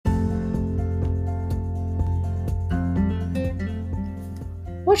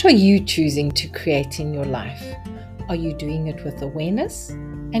What are you choosing to create in your life? Are you doing it with awareness?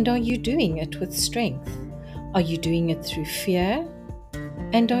 And are you doing it with strength? Are you doing it through fear?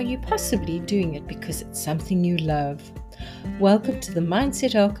 And are you possibly doing it because it's something you love? Welcome to the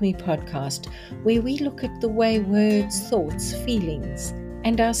Mindset Alchemy podcast, where we look at the way words, thoughts, feelings,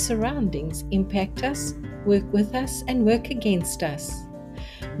 and our surroundings impact us, work with us, and work against us.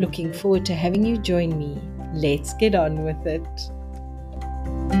 Looking forward to having you join me. Let's get on with it.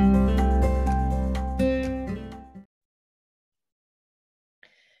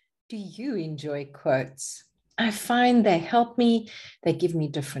 Do you enjoy quotes? I find they help me, they give me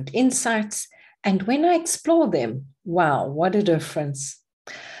different insights, and when I explore them, wow, what a difference.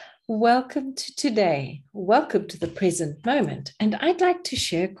 Welcome to today. Welcome to the present moment. And I'd like to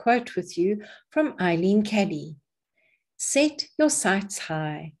share a quote with you from Eileen Caddy. Set your sights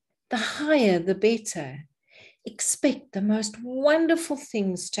high. The higher, the better. Expect the most wonderful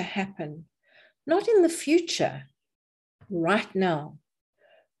things to happen, not in the future, right now.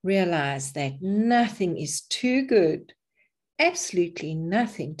 Realize that nothing is too good, absolutely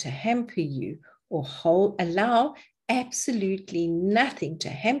nothing to hamper you or allow absolutely nothing to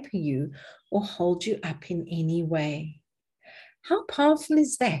hamper you or hold you up in any way. How powerful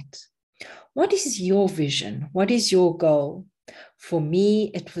is that? What is your vision? What is your goal? For me,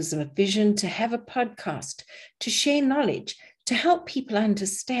 it was a vision to have a podcast, to share knowledge, to help people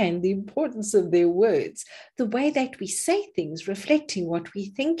understand the importance of their words, the way that we say things, reflecting what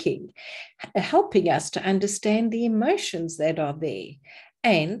we're thinking, helping us to understand the emotions that are there,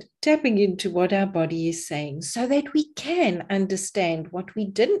 and tapping into what our body is saying so that we can understand what we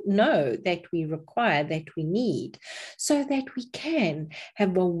didn't know that we require, that we need, so that we can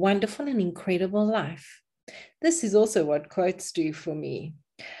have a wonderful and incredible life. This is also what quotes do for me.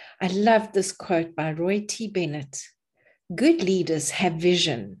 I love this quote by Roy T. Bennett. Good leaders have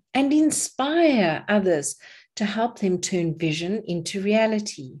vision and inspire others to help them turn vision into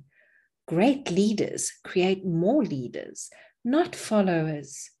reality. Great leaders create more leaders, not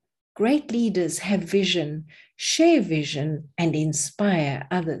followers. Great leaders have vision, share vision, and inspire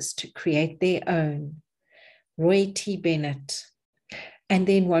others to create their own. Roy T. Bennett. And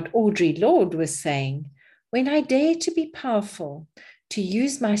then what Audre Lorde was saying, when I dare to be powerful, to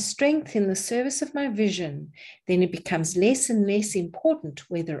use my strength in the service of my vision, then it becomes less and less important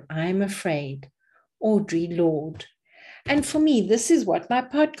whether I'm afraid. Audre Lorde. And for me, this is what my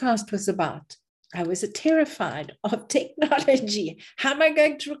podcast was about. I was terrified of technology. How am I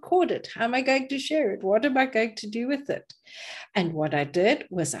going to record it? How am I going to share it? What am I going to do with it? And what I did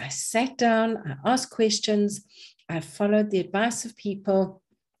was I sat down, I asked questions, I followed the advice of people.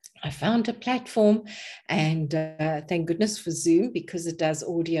 I found a platform, and thank goodness for Zoom, because it does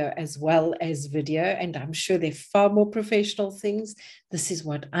audio as well as video, and I'm sure they're far more professional things. This is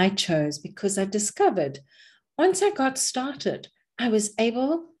what I chose because I discovered once I got started, I was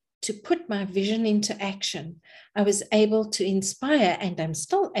able to put my vision into action. I was able to inspire, and I'm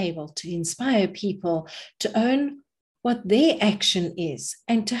still able to inspire people to own what their action is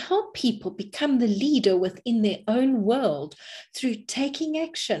and to help people become the leader within their own world through taking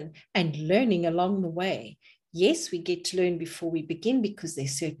action and learning along the way. Yes, we get to learn before we begin because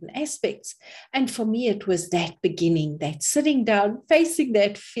there's certain aspects. And for me, it was that beginning, that sitting down, facing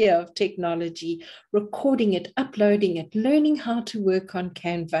that fear of technology, recording it, uploading it, learning how to work on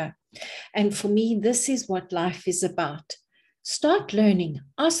Canva. And for me, this is what life is about. Start learning,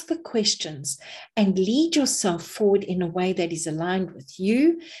 ask the questions, and lead yourself forward in a way that is aligned with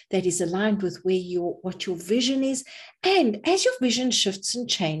you, that is aligned with what your vision is. And as your vision shifts and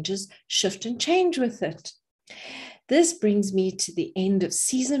changes, shift and change with it. This brings me to the end of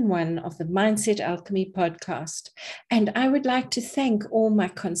season 1 of the Mindset Alchemy podcast. And I would like to thank all my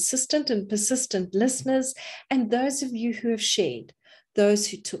consistent and persistent listeners and those of you who have shared, those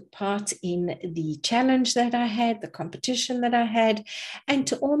who took part in the challenge that I had, the competition that I had, and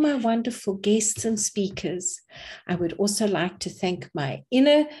to all my wonderful guests and speakers. I would also like to thank my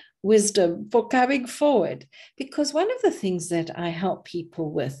inner wisdom for coming forward, because one of the things that I help people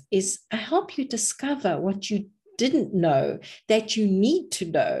with is I help you discover what you didn't know that you need to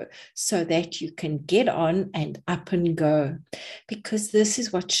know so that you can get on and up and go, because this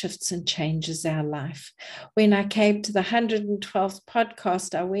is what shifts and changes our life. When I came to the 112th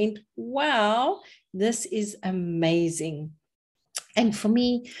podcast, I went, wow, this is amazing. And for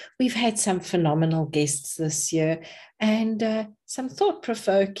me, we've had some phenomenal guests this year and some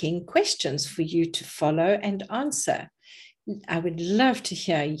thought-provoking questions for you to follow and answer. I would love to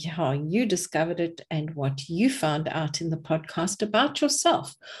hear how you discovered it and what you found out in the podcast about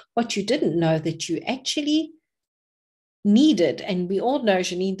yourself, what you didn't know that you actually needed. And we all know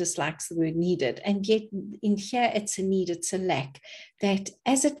Janine dislikes the word needed. And yet in here, it's a need, it's a lack. That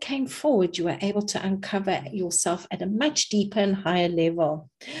as it came forward, you were able to uncover yourself at a much deeper and higher level.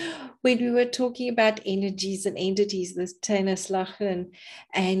 When we were talking about energies and entities, this Tanis Lachen,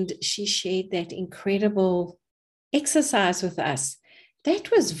 and she shared that incredible exercise with us.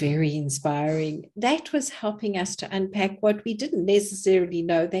 That was very inspiring. That was helping us to unpack what we didn't necessarily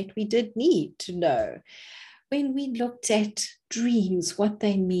know that we did need to know. When we looked at dreams, what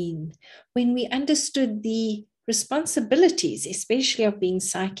they mean, when we understood the responsibilities, especially of being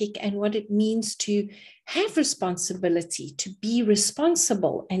psychic, and what it means to have responsibility, to be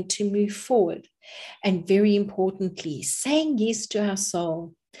responsible and to move forward. And very importantly, saying yes to our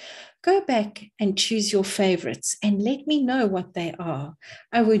soul. Go back and choose your favorites and let me know what they are.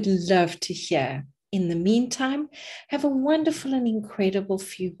 I would love to hear. In the meantime, have a wonderful and incredible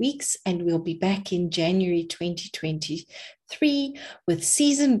few weeks, and we'll be back in January 2023 with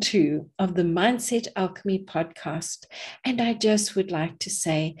season 2 of the Mindset Alchemy podcast. And I just would like to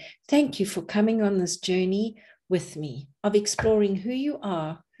say thank you for coming on this journey with me of exploring who you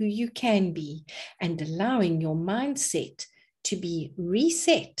are, who you can be, and allowing your mindset to be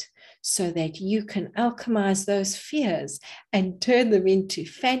reset so that you can alchemize those fears and turn them into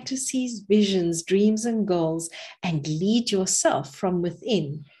fantasies, visions, dreams, and goals, and lead yourself from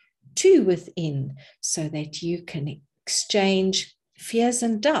within to within so that you can exchange fears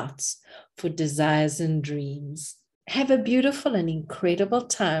and doubts for desires and dreams. Have a beautiful and incredible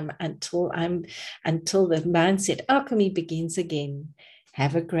time until the Mindset Alchemy begins again.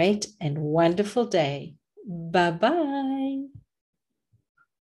 Have a great and wonderful day. Bye-bye.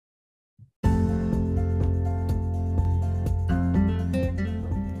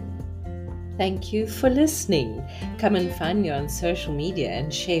 Thank you for listening. Come and find me on social media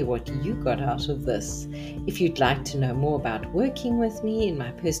and share what you got out of this. If you'd like to know more about working with me in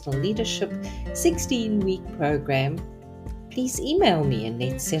my personal leadership 16-week program, please email me and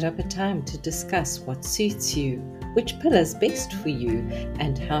let's set up a time to discuss what suits you, which pillar's best for you,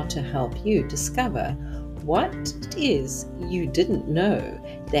 and how to help you discover what it is you didn't know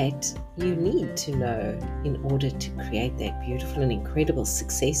that you need to know in order to create that beautiful and incredible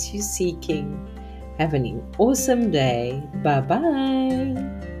success you're seeking. Have an awesome day.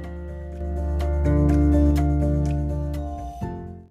 Bye-bye.